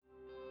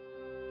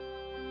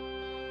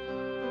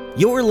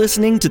You're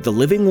listening to The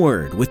Living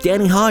Word with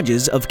Danny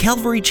Hodges of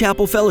Calvary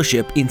Chapel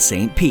Fellowship in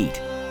St.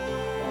 Pete.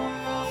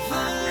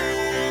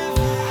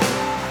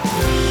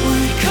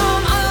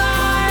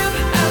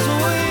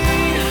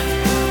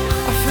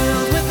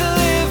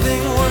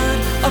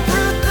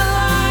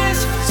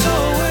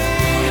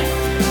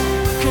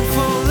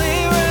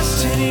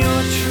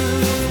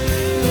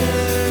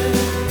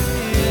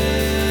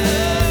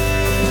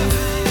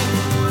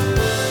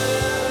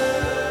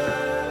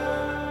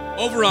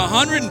 Over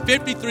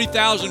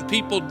 153,000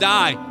 people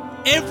die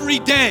every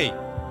day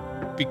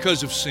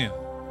because of sin.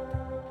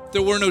 If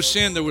there were no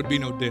sin, there would be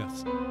no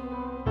death.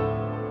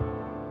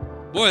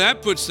 Boy,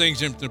 that puts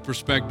things into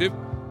perspective.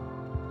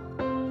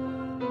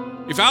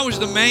 If I was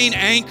the main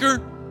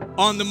anchor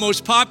on the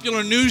most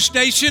popular news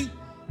station,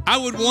 I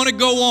would want to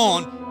go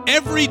on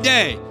every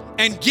day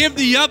and give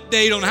the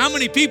update on how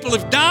many people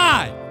have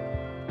died.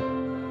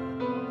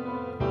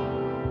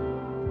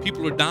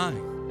 People are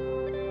dying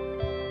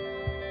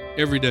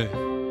every day.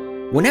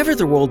 Whenever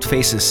the world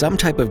faces some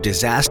type of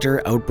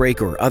disaster,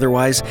 outbreak, or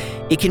otherwise,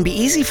 it can be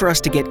easy for us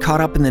to get caught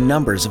up in the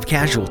numbers of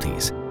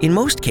casualties. In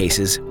most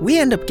cases, we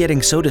end up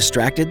getting so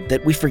distracted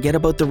that we forget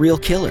about the real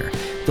killer,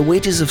 the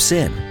wages of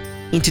sin.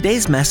 In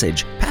today's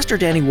message, Pastor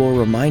Danny will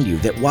remind you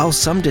that while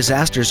some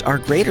disasters are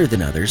greater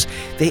than others,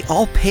 they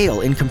all pale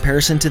in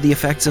comparison to the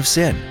effects of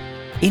sin.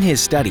 In his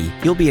study,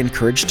 you'll be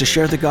encouraged to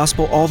share the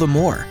gospel all the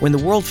more when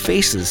the world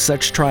faces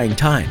such trying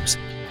times.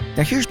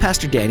 Now here's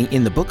Pastor Danny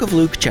in the book of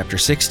Luke chapter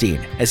 16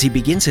 as he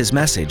begins his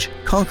message,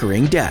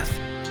 Conquering Death.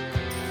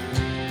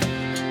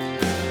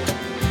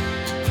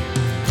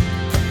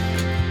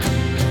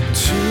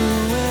 To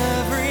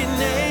every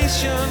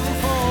nation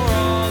for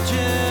all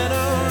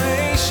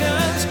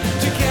generations,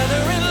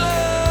 together in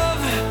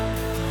love,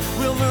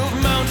 we'll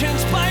move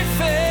mountains by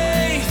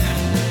faith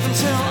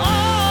until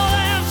all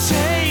have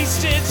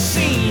tasted,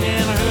 seen,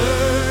 and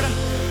heard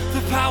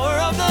the power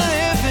of the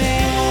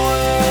living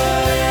word.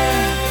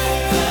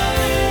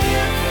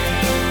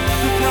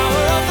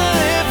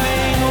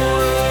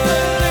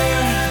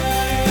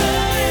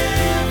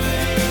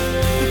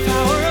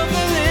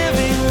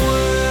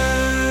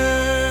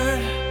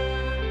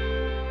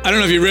 I don't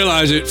know if you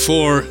realize it,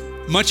 for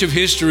much of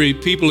history,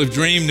 people have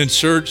dreamed and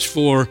searched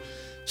for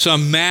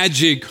some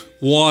magic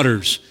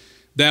waters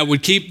that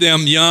would keep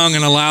them young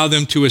and allow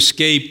them to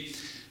escape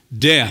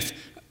death.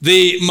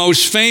 The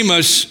most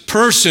famous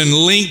person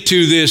linked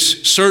to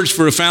this search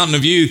for a fountain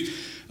of youth,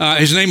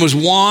 his name was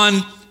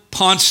Juan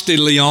Ponce de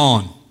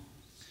Leon.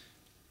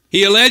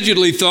 He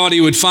allegedly thought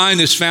he would find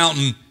this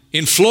fountain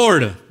in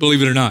Florida,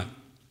 believe it or not.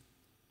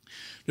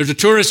 There's a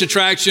tourist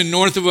attraction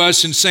north of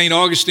us in St.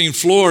 Augustine,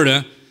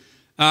 Florida,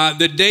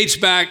 that dates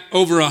back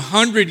over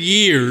 100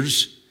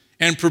 years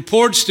and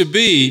purports to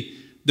be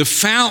the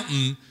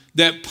fountain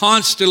that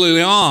Ponce de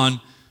Leon,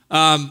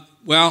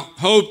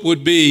 hoped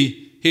would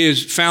be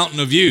his fountain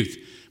of youth.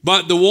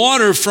 But the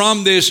water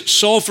from this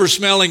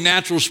sulfur-smelling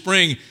natural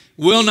spring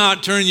will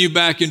not turn you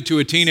back into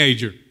a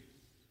teenager.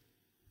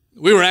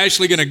 We were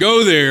actually going to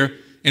go there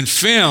and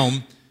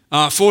film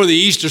for the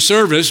Easter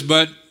service,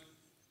 but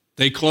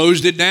they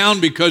closed it down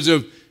because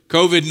of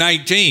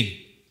COVID-19.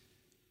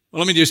 Well,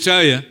 let me just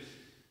tell you,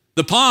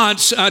 the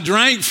Ponce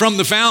drank from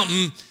the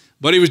fountain,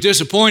 but he was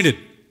disappointed.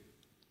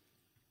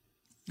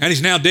 And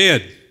he's now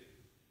dead.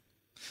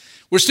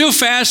 We're still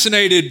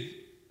fascinated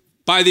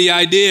by the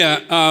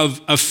idea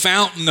of a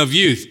fountain of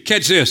youth.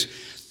 Catch this.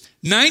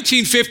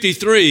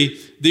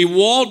 1953, the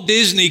Walt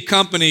Disney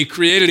Company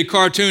created a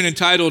cartoon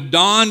entitled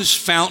Don's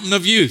Fountain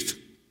of Youth,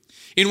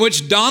 in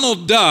which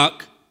Donald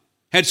Duck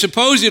had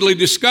supposedly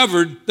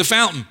discovered the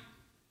fountain.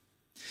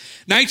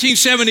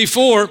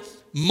 1974,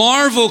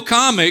 Marvel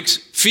Comics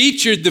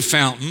featured the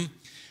fountain,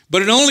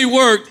 but it only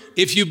worked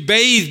if you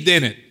bathed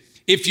in it.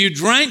 If you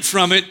drank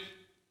from it,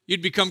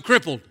 you'd become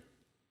crippled.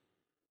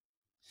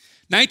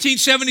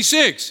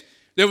 1976,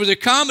 there was a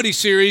comedy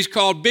series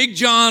called Big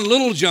John,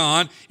 Little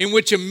John, in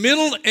which a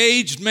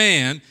middle-aged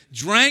man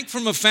drank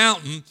from a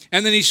fountain,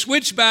 and then he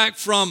switched back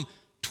from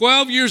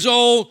 12 years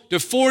old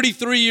to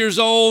 43 years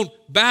old,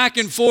 back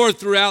and forth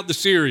throughout the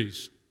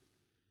series.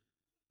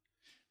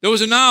 There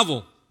was a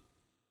novel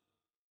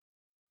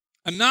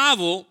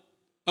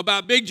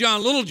about Big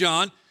John, Little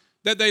John,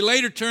 that they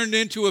later turned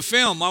into a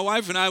film. My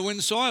wife and I went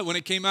and saw it when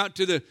it came out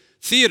to the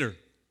theater.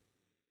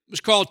 It was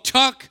called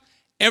Tuck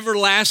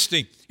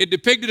Everlasting. It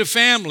depicted a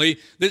family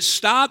that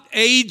stopped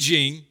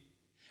aging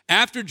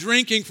after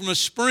drinking from a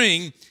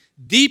spring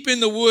deep in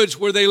the woods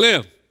where they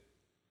live.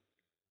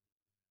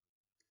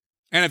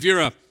 And if you're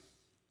a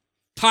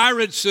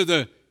Pirates of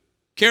the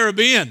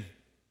Caribbean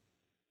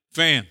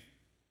fan,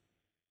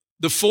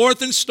 the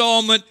fourth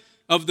installment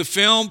of the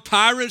film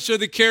Pirates of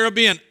the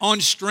Caribbean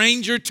on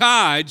Stranger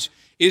Tides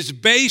is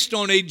based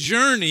on a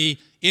journey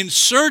in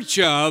search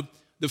of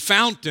the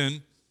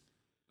fountain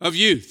of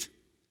youth.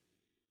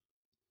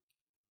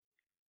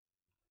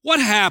 What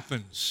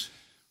happens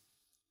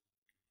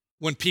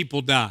when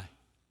people die?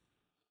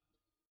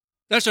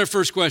 That's our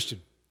first question.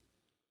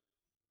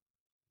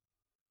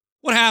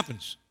 What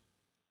happens?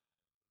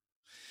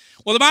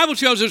 Well, the Bible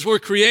tells us we're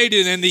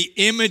created in the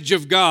image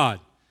of God.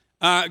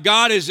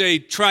 God is a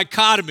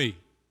trichotomy,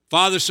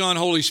 Father, Son,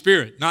 Holy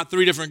Spirit. Not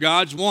three different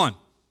gods, one.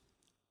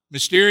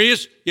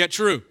 Mysterious, yet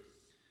true.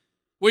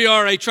 We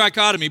are a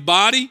trichotomy,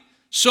 body,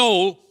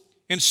 soul,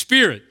 and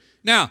spirit.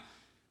 Now,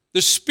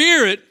 the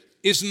spirit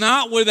is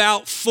not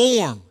without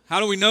form. How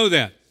do we know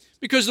that?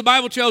 Because the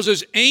Bible tells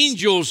us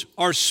angels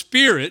are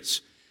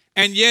spirits,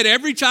 and yet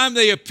every time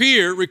they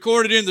appear,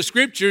 recorded in the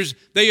Scriptures,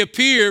 they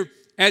appear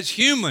as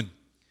human.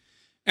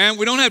 And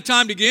we don't have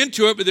time to get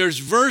into it, but there's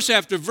verse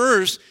after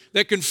verse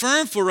that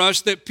confirm for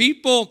us that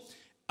people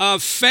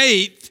of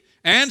faith,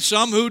 and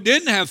some who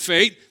didn't have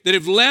faith, that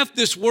have left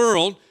this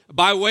world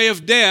by way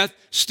of death,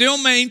 still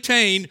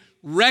maintain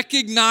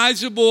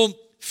recognizable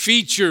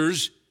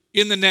features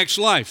in the next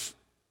life.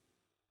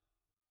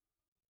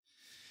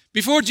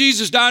 Before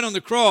Jesus died on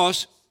the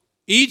cross,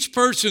 each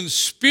person's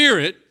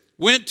spirit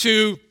went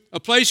to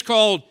a place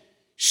called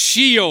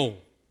Sheol.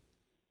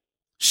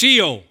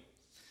 Sheol.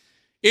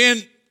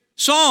 In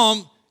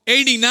Psalm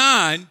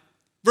 89,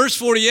 verse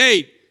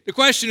 48, the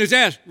question is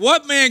asked,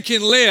 what man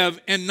can live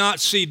and not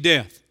see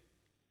death?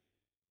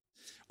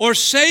 Or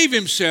save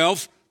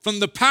himself from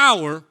the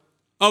power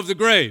of the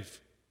grave?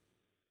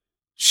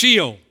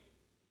 Sheol.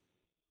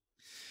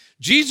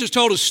 Jesus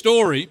told a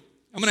story.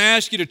 I'm going to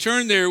ask you to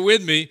turn there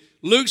with me.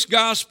 Luke's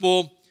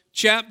Gospel,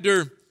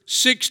 chapter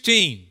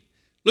 16.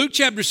 Luke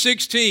chapter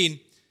 16,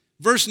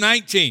 verse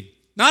 19.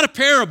 Not a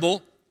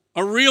parable,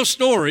 a real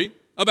story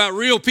about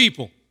real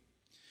people.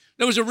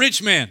 There was a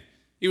rich man.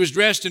 He was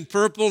dressed in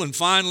purple and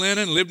fine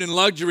linen, lived in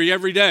luxury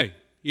every day.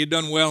 He had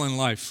done well in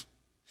life.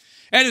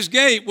 At his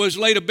gate was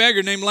laid a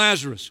beggar named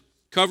Lazarus,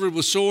 covered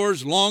with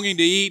sores, longing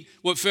to eat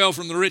what fell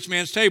from the rich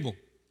man's table.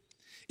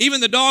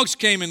 Even the dogs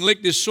came and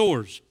licked his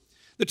sores.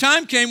 The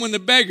time came when the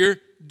beggar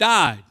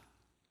died.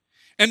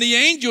 And the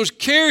angels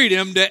carried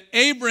him to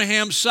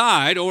Abraham's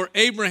side, or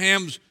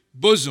Abraham's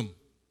bosom.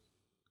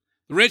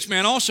 The rich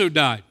man also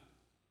died,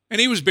 and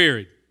he was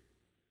buried.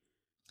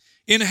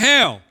 In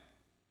hell,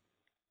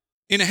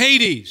 in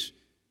Hades,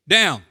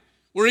 down,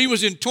 where he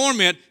was in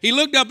torment, he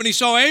looked up and he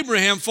saw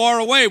Abraham far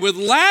away with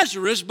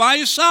Lazarus by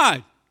his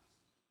side.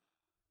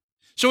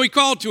 So he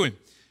called to him,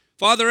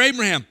 Father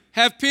Abraham,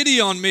 have pity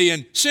on me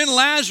and send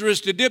Lazarus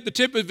to dip the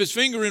tip of his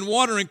finger in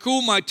water and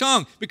cool my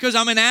tongue, because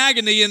I'm in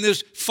agony in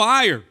this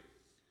fire.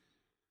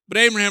 But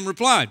Abraham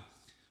replied,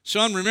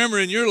 Son, remember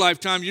in your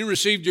lifetime you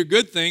received your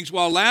good things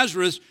while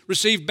Lazarus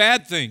received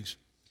bad things.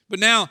 But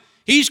now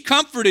he's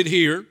comforted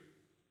here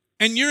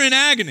and you're in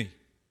agony.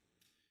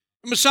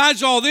 And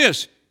besides all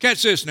this,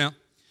 catch this now,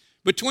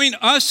 between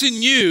us and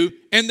you,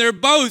 and they're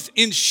both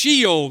in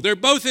Sheol, they're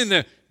both in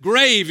the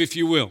grave, if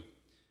you will.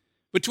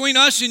 Between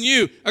us and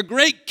you, a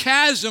great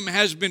chasm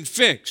has been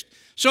fixed,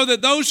 so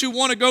that those who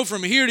want to go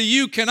from here to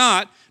you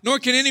cannot, nor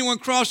can anyone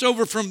cross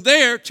over from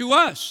there to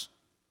us.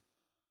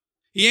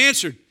 He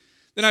answered,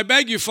 Then I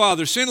beg you,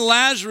 Father, send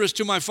Lazarus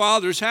to my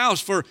father's house,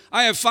 for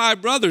I have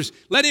 5 brothers.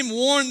 Let him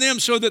warn them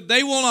so that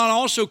they will not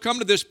also come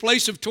to this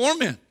place of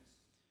torment.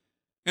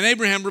 And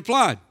Abraham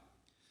replied,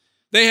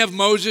 They have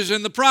Moses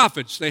and the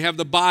prophets. They have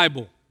the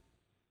Bible.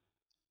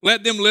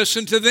 Let them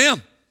listen to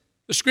them,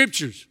 the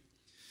Scriptures.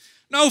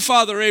 No,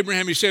 Father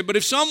Abraham, he said, but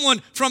if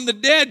someone from the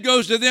dead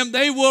goes to them,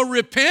 they will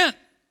repent.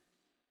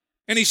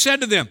 And he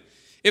said to them,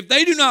 If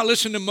they do not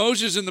listen to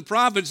Moses and the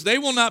prophets, they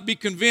will not be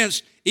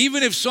convinced,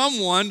 even if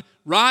someone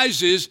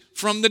rises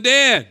from the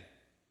dead.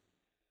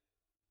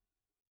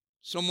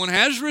 Someone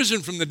has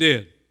risen from the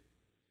dead.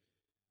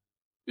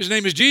 His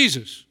name is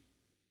Jesus.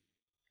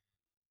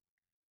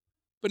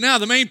 But now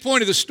the main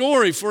point of the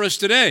story for us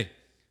today.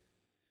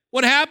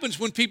 What happens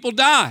when people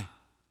die?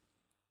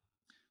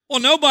 Well,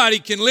 nobody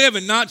can live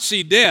and not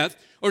see death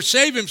or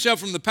save himself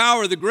from the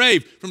power of the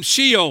grave, from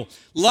Sheol.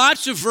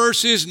 Lots of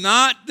verses,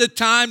 not the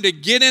time to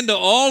get into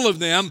all of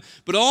them,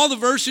 but all the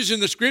verses in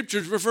the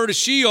Scriptures refer to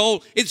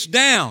Sheol. It's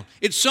down.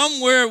 It's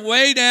somewhere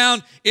way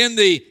down in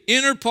the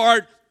inner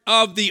part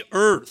of the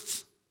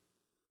earth.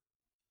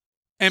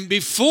 And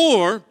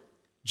before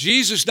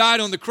Jesus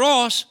died on the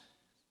cross,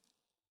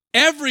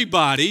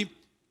 everybody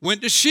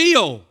went to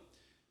Sheol.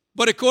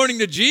 But according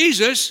to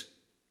Jesus,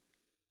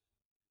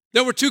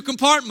 there were 2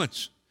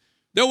 compartments.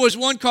 There was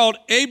one called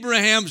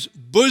Abraham's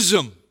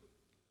bosom.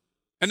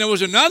 And there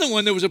was another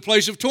one that was a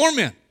place of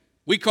torment.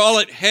 We call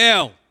it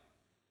hell.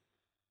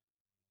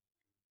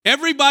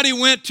 Everybody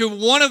went to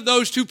one of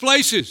those 2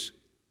 places.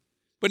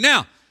 But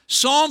now,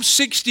 Psalm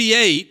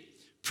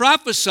 68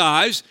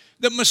 prophesies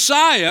that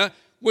Messiah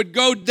would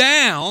go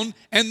down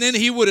and then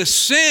he would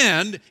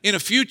ascend in a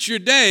future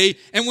day.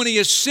 And when he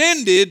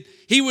ascended,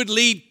 he would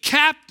lead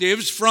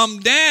captives from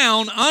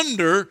down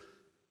under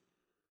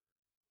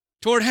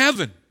toward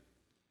heaven.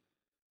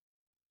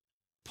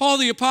 Paul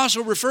the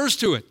Apostle refers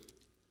to it.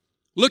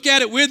 Look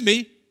at it with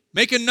me.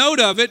 Make a note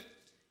of it.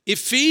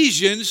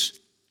 Ephesians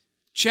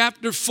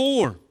chapter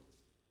 4.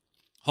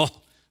 Oh,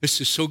 this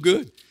is so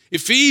good.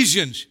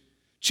 Ephesians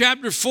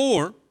chapter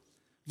 4,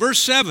 verse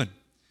 7.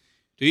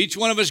 To each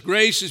one of us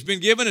grace has been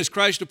given as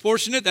Christ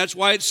apportioned it. That's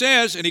why it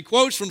says, and he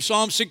quotes from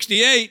Psalm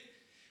 68,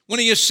 When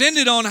he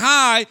ascended on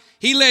high,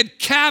 he led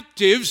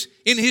captives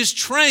in his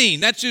train.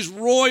 That's his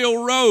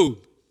royal robe.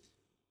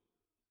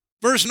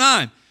 Verse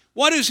 9,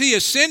 what does he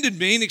ascended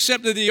mean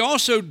except that he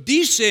also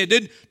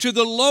descended to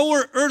the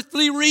lower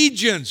earthly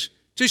regions,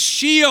 to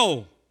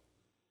Sheol?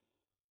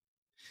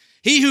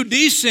 He who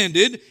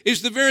descended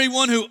is the very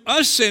one who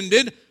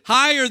ascended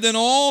higher than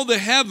all the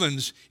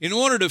heavens in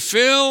order to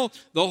fill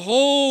the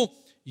whole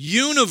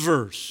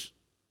universe.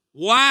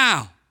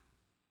 Wow.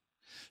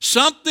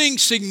 Something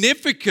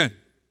significant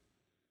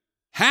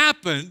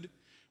happened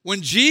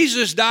when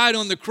Jesus died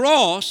on the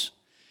cross.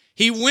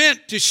 He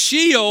went to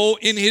Sheol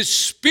in his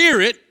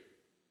spirit,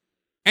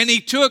 and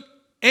he took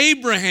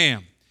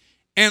Abraham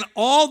and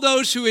all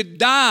those who had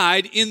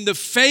died in the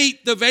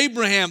faith of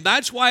Abraham.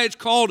 That's why it's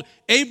called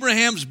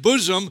Abraham's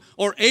bosom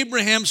or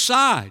Abraham's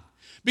side.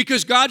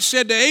 Because God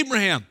said to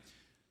Abraham,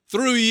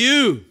 through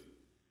you,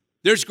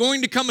 there's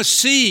going to come a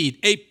seed,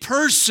 a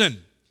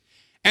person,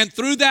 and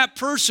through that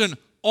person,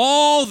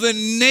 all the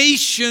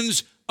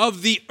nations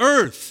of the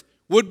earth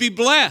would be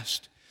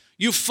blessed.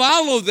 You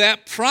follow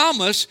that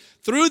promise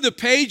through the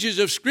pages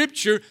of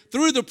Scripture,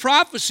 through the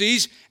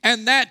prophecies,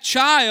 and that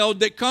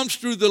child that comes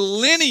through the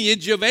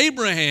lineage of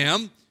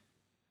Abraham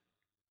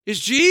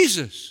is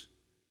Jesus.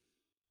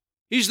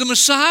 He's the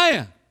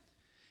Messiah.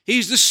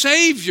 He's the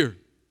Savior.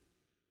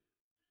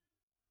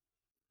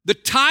 The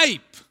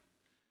type.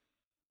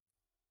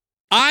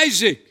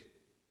 Isaac,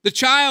 the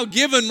child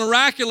given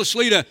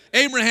miraculously to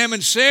Abraham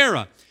and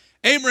Sarah.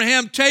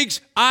 Abraham takes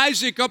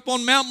Isaac up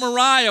on Mount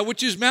Moriah,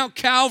 which is Mount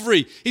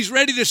Calvary. He's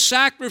ready to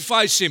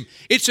sacrifice him.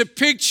 It's a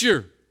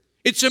picture.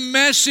 It's a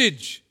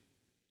message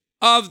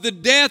of the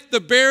death, the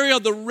burial,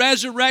 the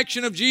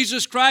resurrection of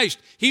Jesus Christ.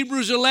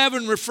 Hebrews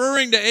 11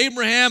 referring to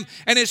Abraham,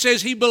 and it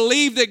says he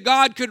believed that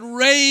God could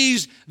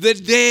raise the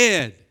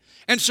dead.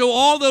 And so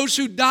all those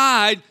who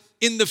died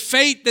in the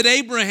faith that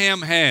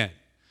Abraham had,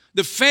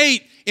 the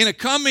faith in a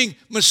coming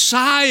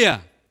Messiah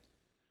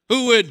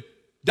who would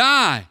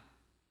die,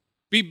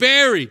 be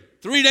buried,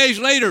 3 days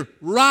later,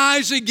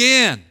 rise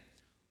again.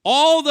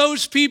 All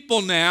those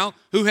people now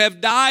who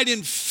have died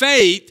in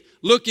faith,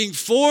 looking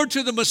forward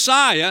to the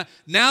Messiah,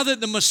 now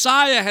that the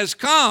Messiah has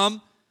come,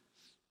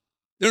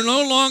 they're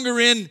no longer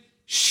in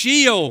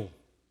Sheol.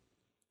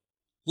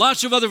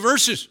 Lots of other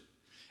verses.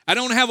 I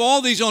don't have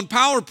all these on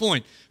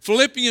PowerPoint.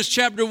 Philippians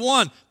chapter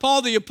 1,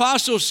 Paul the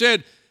apostle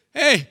said,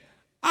 hey,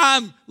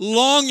 I'm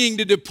longing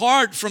to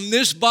depart from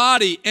this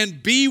body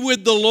and be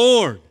with the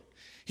Lord.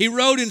 He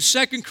wrote in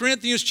 2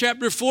 Corinthians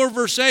chapter 4,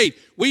 verse 8,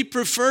 we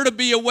prefer to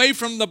be away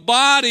from the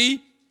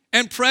body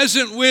and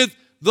present with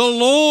the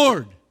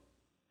Lord.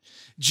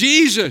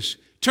 Jesus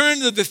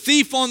turned to the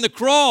thief on the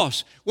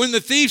cross when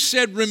the thief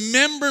said,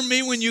 remember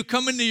me when you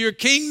come into your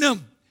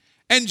kingdom.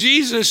 And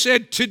Jesus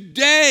said,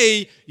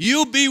 today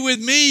you'll be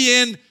with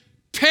me in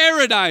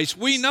paradise.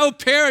 We know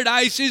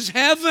paradise is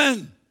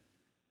heaven.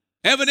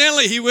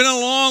 Evidently, he went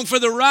along for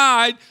the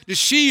ride to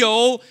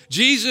Sheol.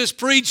 Jesus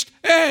preached,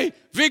 hey,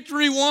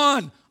 victory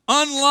won.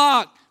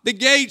 Unlock the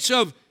gates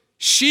of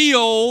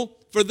Sheol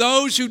for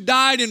those who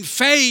died in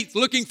faith,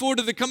 looking forward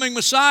to the coming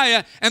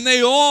Messiah, and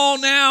they all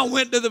now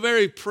went to the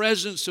very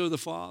presence of the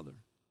Father.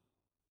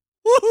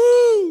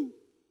 Woohoo!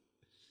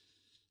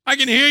 I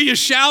can hear you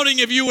shouting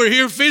if you were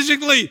here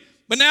physically,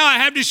 but now I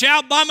have to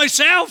shout by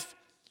myself.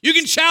 You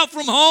can shout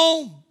from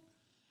home.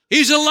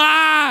 He's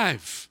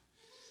alive.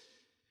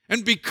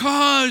 And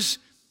because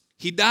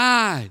he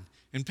died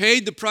and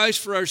paid the price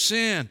for our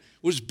sin,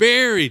 was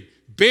buried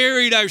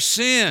our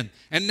sin,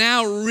 and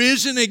now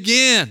risen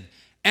again.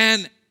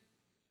 And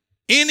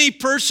any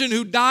person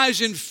who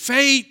dies in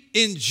faith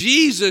in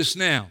Jesus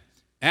now,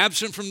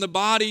 absent from the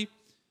body,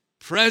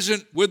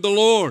 present with the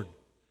Lord.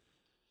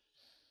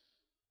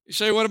 You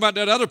say, what about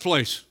that other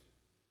place?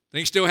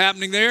 Things still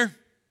happening there?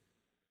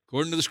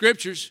 According to the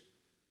Scriptures.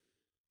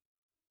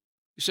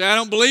 You say, I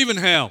don't believe in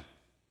hell.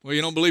 Well,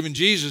 you don't believe in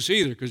Jesus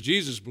either, because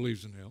Jesus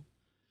believes in hell.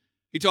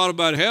 He taught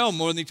about hell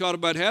more than he taught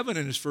about heaven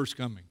in his first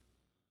coming.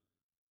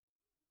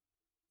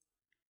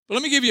 But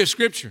let me give you a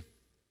scripture.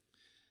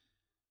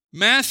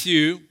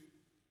 Matthew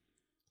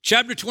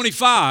chapter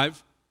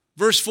 25,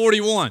 verse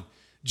 41.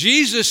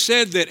 Jesus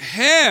said that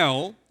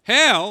hell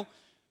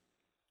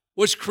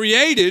was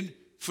created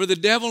for the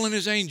devil and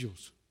his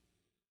angels.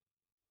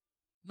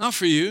 Not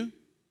for you.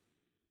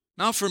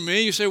 Not for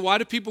me. You say, why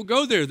do people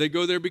go there? They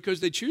go there because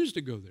they choose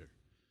to go there.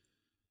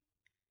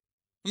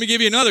 Let me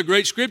give you another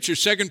great scripture,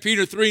 2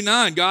 Peter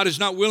 3:9. God is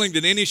not willing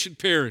that any should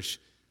perish,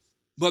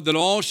 but that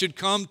all should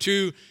come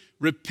to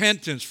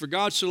repentance. For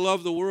God so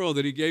loved the world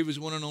that he gave his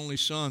one and only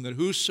Son, that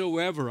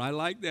whosoever, I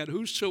like that,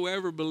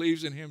 whosoever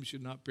believes in him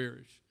should not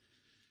perish,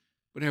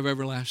 but have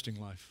everlasting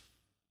life.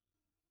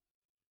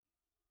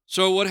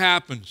 So what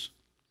happens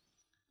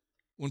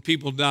when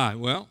people die?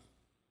 Well,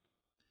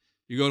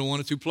 you go to one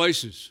of two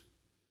places.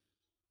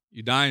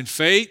 You die in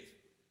faith,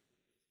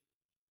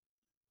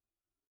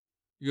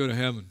 you go to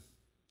heaven.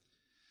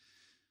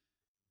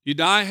 You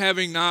die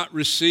having not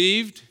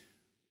received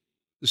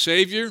the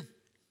Savior,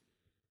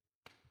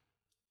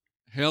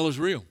 hell is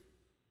real.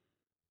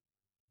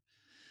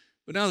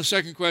 But now the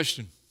second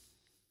question.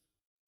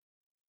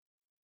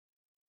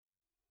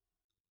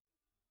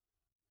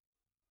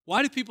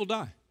 Why do people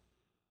die?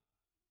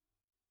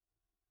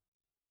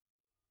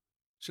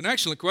 It's an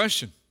excellent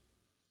question.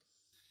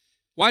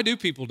 Why do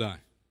people die?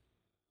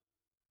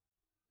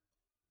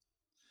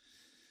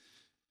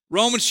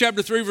 Romans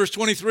chapter 3, verse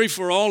 23,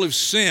 for all have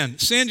sinned.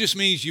 Sin just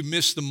means you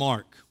miss the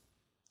mark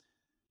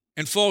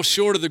and fall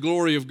short of the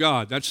glory of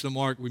God. That's the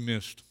mark we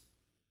missed.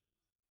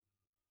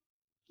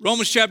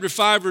 Romans chapter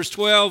 5, verse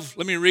 12,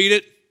 let me read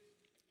it.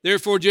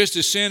 Therefore, just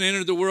as sin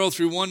entered the world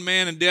through one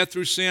man and death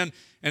through sin,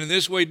 and in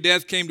this way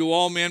death came to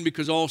all men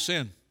because all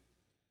sinned.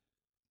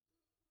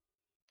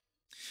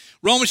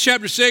 Romans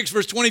chapter 6,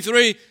 verse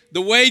 23, the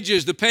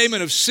wages, the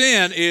payment of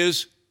sin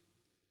is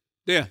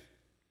death.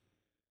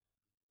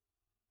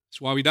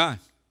 That's why we die.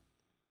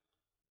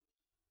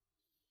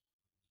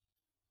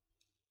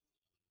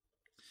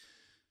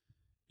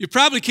 You're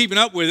probably keeping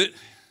up with it.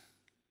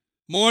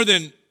 More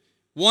than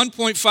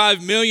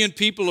 1.5 million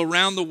people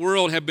around the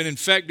world have been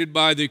infected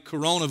by the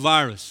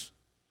coronavirus.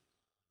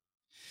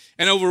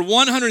 And over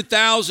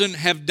 100,000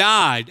 have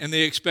died, and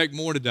they expect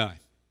more to die.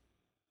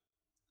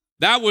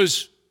 That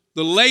was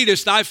the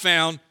latest I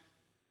found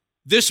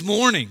this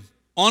morning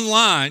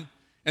online,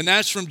 and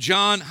that's from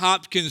Johns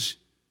Hopkins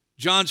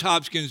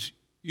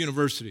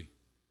University.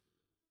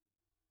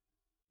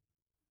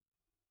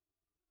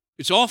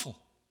 It's awful.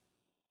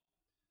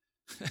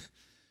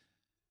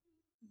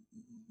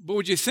 But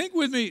would you think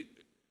with me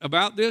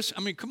about this? I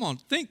mean, come on,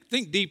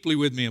 think deeply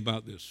with me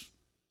about this.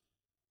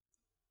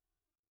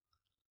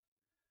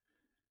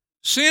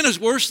 Sin is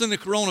worse than the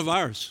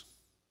coronavirus.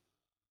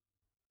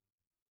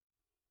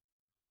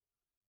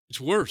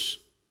 It's worse.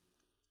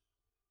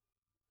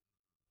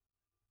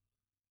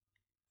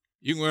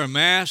 You can wear a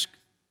mask.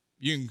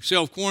 You can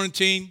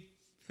self-quarantine.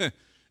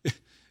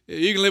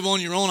 You can live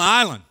on your own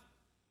island.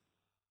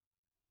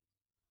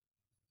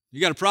 You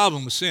got a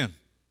problem with sin.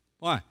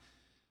 Why?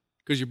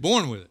 Because you're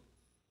born with it.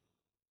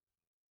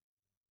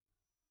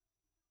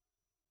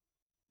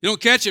 You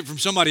don't catch it from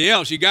somebody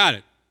else. You got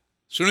it.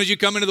 As soon as you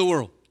come into the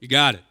world, you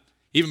got it.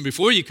 Even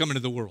before you come into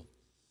the world.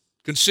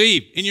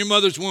 Conceived in your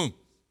mother's womb.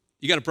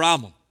 You got a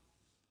problem.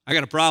 I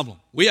got a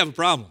problem. We have a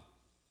problem.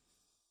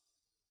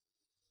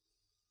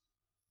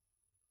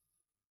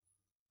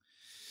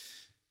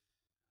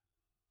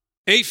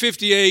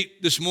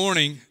 $8:58 this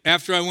morning,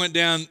 after I went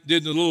down,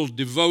 did the little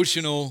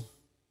devotional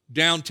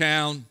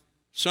downtown,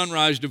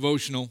 sunrise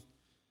devotional,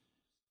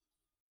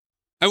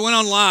 I went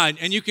online,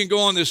 and you can go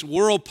on this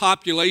world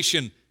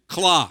population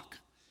clock.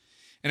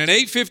 And at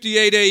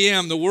 8:58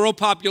 a.m., the world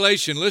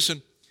population,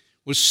 listen,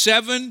 was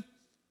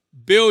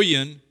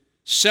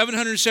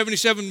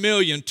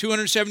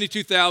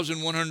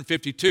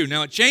 7,777,272,152.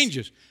 Now, it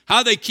changes.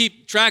 How they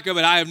keep track of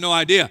it, I have no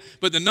idea.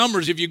 But the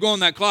numbers, if you go on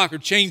that clock, are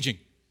changing.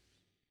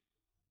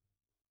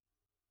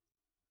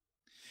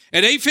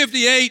 At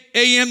 8:58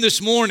 a.m. this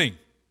morning,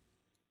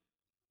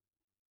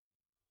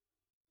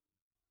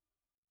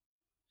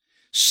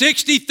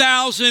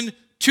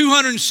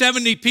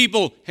 60,270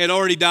 people had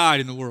already died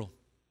in the world.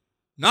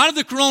 Not of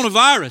the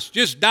coronavirus,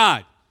 just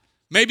died.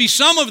 Maybe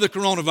some of the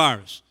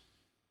coronavirus.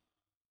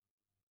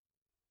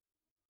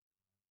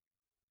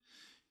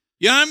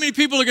 You know how many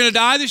people are going to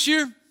die this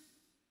year?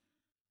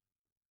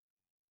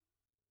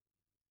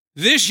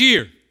 This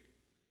year,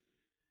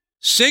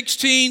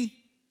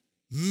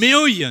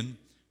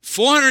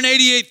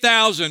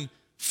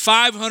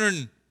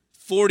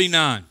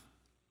 16,488,549.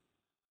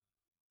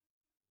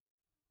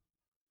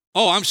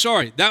 Oh, I'm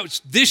sorry. That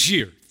was this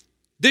year.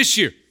 This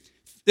year.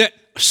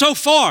 So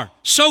far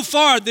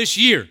this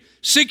year,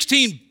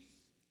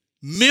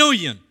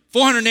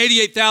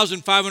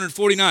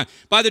 16,488,549.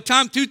 By the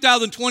time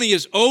 2020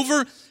 is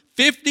over,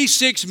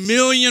 56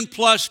 million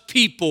plus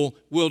people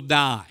will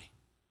die.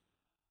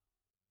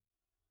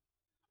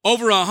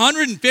 Over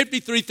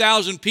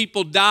 153,000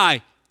 people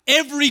die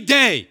every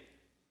day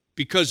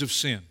because of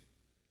sin.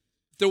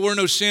 If there were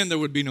no sin, there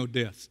would be no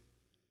death.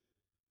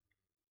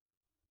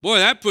 Boy,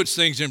 that puts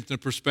things into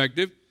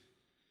perspective.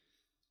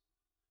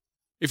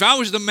 If I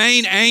was the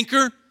main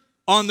anchor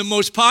on the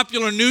most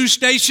popular news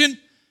station,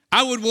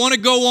 I would want to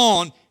go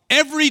on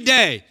every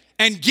day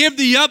and give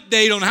the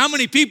update on how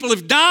many people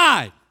have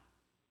died.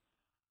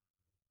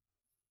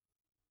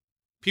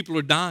 People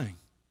are dying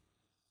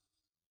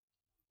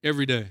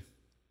every day.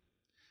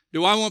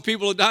 Do I want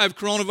people to die of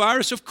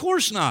coronavirus? Of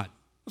course not.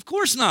 Of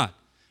course not.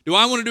 Do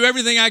I want to do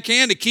everything I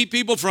can to keep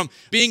people from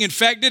being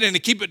infected and to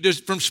keep it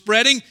from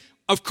spreading?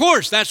 Of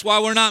course. That's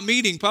why we're not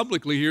meeting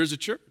publicly here as a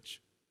church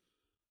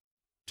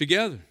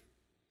together.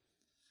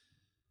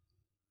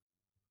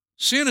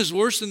 Sin is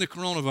worse than the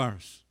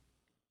coronavirus.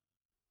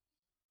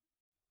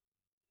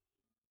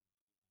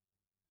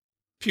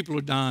 People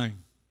are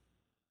dying.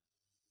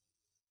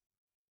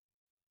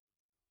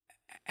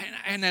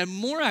 And the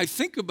more I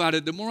think about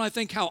it, the more I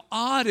think how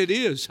odd it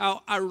is,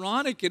 how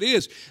ironic it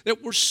is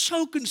that we're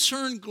so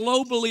concerned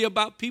globally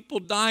about people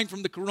dying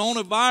from the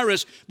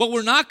coronavirus, but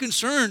we're not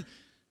concerned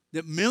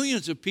that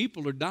millions of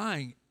people are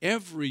dying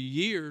every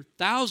year.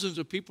 Thousands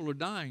of people are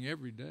dying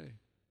every day.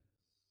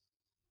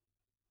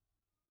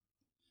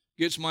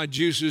 Gets my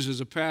juices as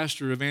a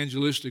pastor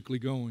evangelistically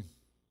going.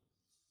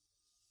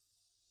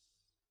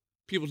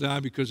 People die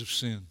because of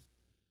sin.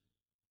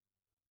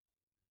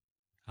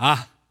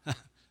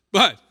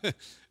 But if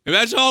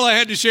that's all I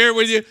had to share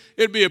with you,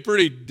 it'd be a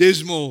pretty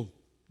dismal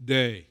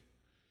day.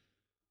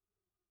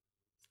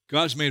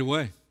 God's made a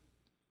way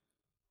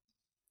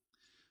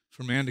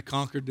for man to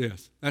conquer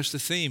death. That's the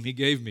theme He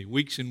gave me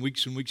weeks and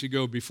weeks and weeks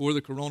ago before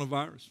the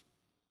coronavirus,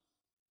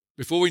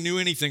 before we knew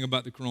anything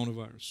about the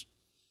coronavirus.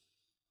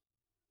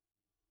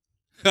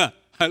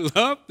 I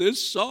love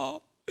this song.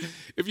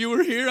 If you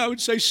were here, I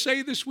would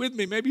say this with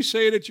me. Maybe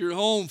say it at your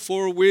home.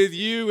 For with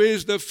you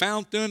is the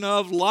fountain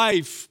of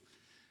life.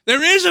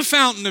 There is a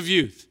fountain of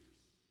youth.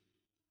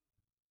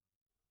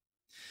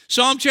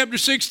 Psalm chapter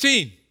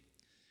 16,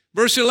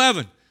 verse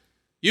 11.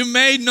 You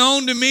made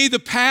known to me the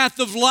path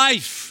of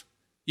life.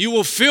 You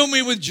will fill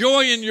me with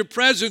joy in your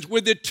presence,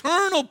 with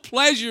eternal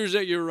pleasures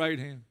at your right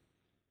hand.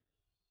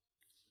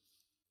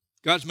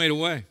 God's made a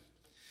way.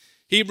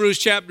 Hebrews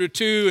chapter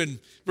 2 and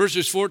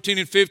verses 14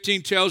 and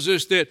 15 tells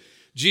us that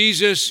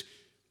Jesus,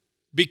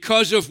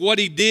 because of what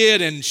He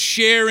did and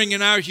sharing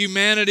in our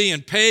humanity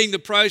and paying the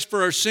price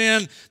for our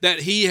sin, that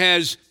He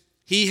has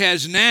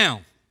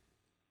now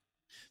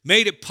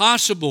made it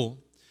possible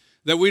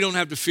that we don't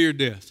have to fear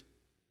death.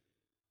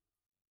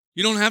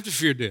 You don't have to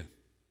fear death.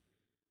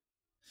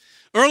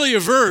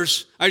 Earlier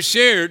verse I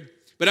shared,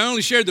 but I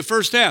only shared the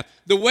first half.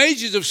 The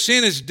wages of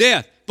sin is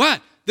death,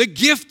 but the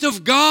gift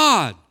of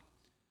God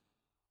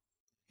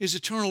is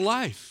eternal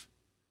life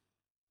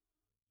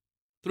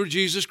through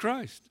Jesus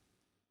Christ.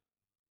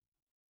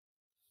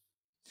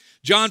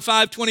 John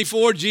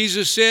 5:24,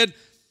 Jesus said,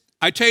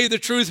 I tell you the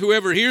truth,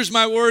 whoever hears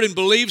my word and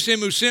believes Him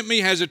who sent me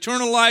has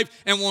eternal life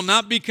and will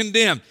not be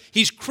condemned.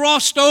 He's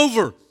crossed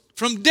over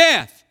from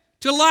death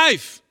to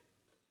life.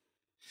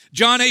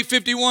 John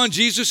 8:51,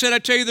 Jesus said, I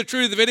tell you the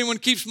truth, if anyone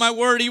keeps my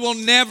word, he will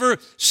never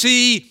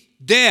see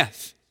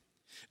death.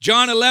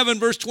 John 11,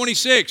 verse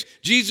 26,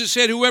 Jesus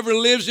said, whoever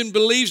lives and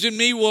believes in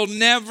me will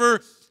never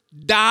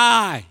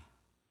die.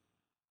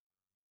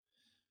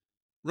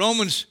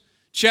 Romans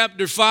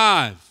chapter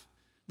 5,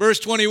 verse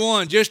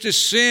 21, just as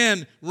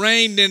sin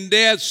reigned in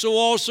death, so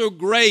also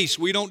grace,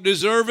 we don't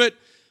deserve it,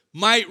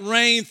 might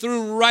reign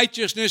through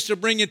righteousness to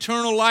bring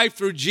eternal life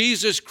through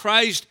Jesus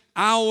Christ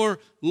our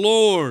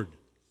Lord.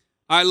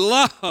 I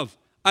love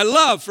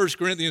 1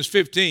 Corinthians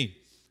 15.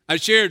 I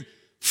shared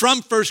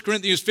from 1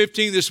 Corinthians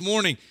 15 this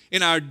morning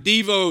in our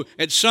Devo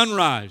at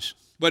sunrise.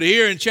 But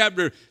here in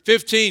chapter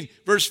 15,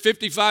 verse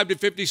 55 to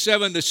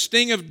 57, the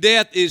sting of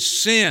death is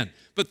sin.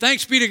 But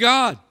thanks be to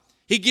God,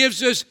 He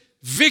gives us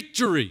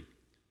victory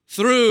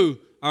through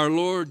our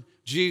Lord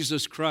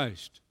Jesus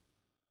Christ.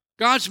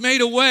 God's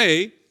made a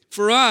way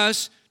for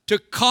us to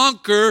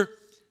conquer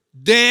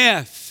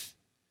death.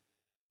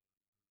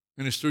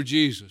 And it's through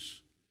Jesus.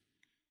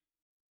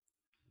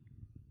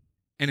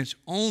 And it's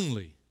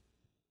only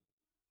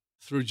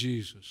through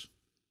Jesus.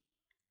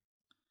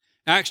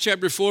 Acts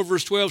chapter 4,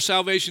 verse 12,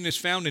 salvation is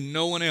found in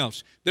no one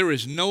else. There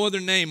is no other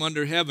name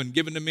under heaven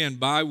given to men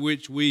by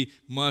which we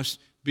must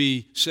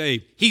be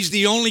saved. He's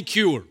the only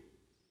cure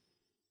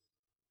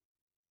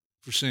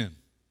for sin.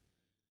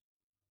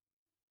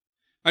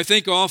 I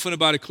think often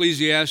about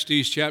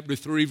Ecclesiastes chapter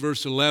 3,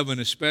 verse 11,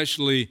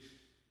 especially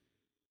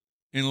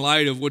in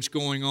light of what's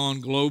going on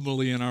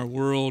globally in our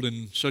world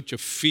and such a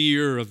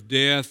fear of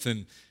death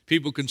and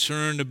people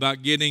concerned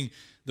about getting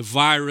the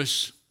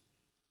virus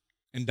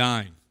and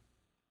dying.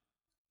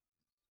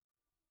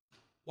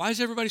 Why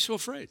is everybody so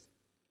afraid?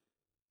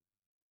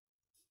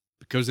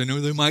 Because they know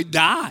they might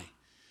die.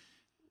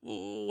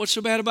 Well, what's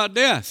so bad about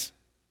death?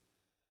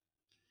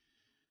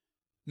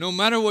 No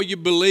matter what you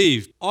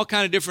believe, all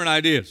kind of different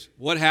ideas.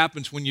 What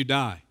happens when you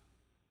die?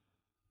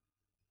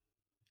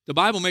 The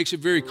Bible makes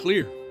it very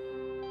clear.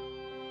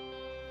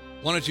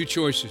 One of two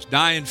choices.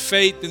 Die in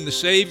faith in the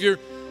Savior,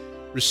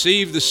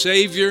 receive the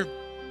Savior,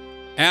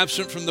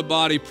 absent from the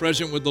body,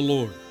 present with the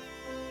Lord.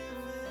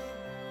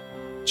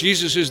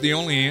 Jesus is the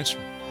only answer.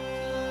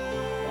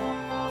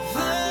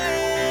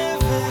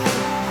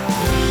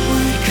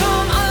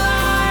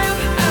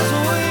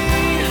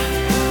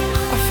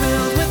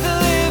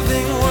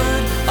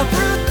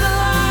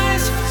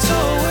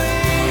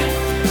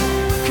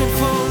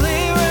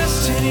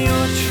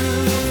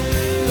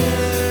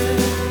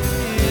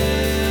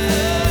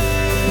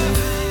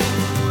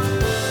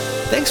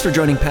 Thanks for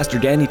joining Pastor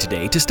Danny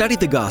today to study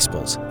the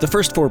Gospels, the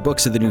first 4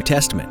 books of the New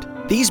Testament.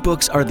 These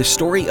books are the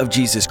story of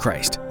Jesus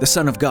Christ, the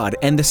Son of God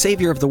and the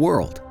Savior of the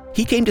world.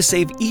 He came to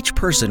save each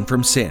person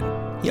from sin.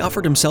 He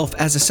offered Himself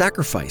as a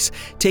sacrifice,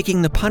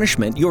 taking the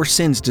punishment your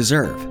sins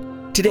deserve.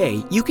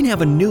 Today, you can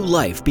have a new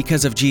life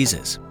because of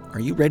Jesus. Are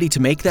you ready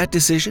to make that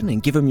decision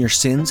and give Him your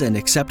sins and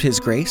accept His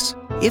grace?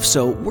 If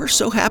so, we're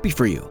so happy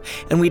for you,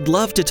 and we'd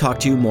love to talk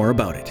to you more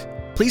about it.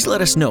 Please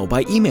let us know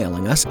by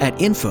emailing us at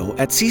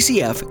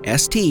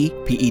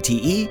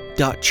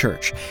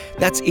info@ccfstpete.church.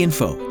 That's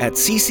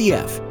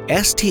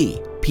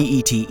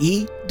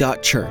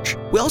info@ccfstpete.church.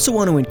 We also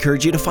want to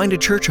encourage you to find a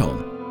church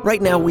home. Right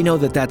now, we know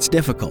that that's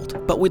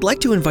difficult, but we'd like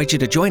to invite you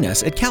to join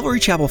us at Calvary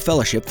Chapel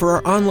Fellowship for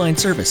our online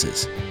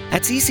services.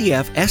 At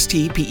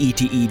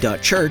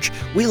ccfstpete.church,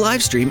 we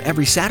live stream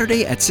every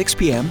Saturday at 6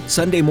 p.m.,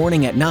 Sunday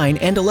morning at 9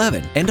 and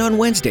 11, and on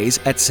Wednesdays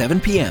at 7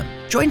 p.m.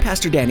 Join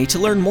Pastor Danny to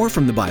learn more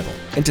from the Bible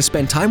and to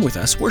spend time with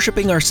us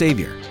worshiping our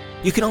Savior.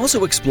 You can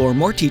also explore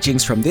more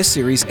teachings from this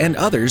series and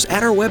others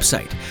at our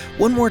website.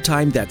 One more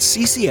time, that's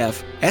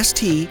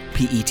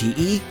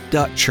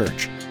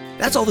ccfstpete.church.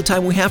 That's all the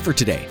time we have for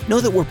today.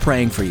 Know that we're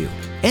praying for you.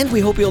 And we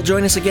hope you'll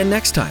join us again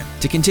next time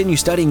to continue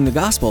studying the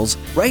Gospels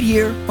right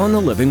here on the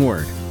Living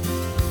Word.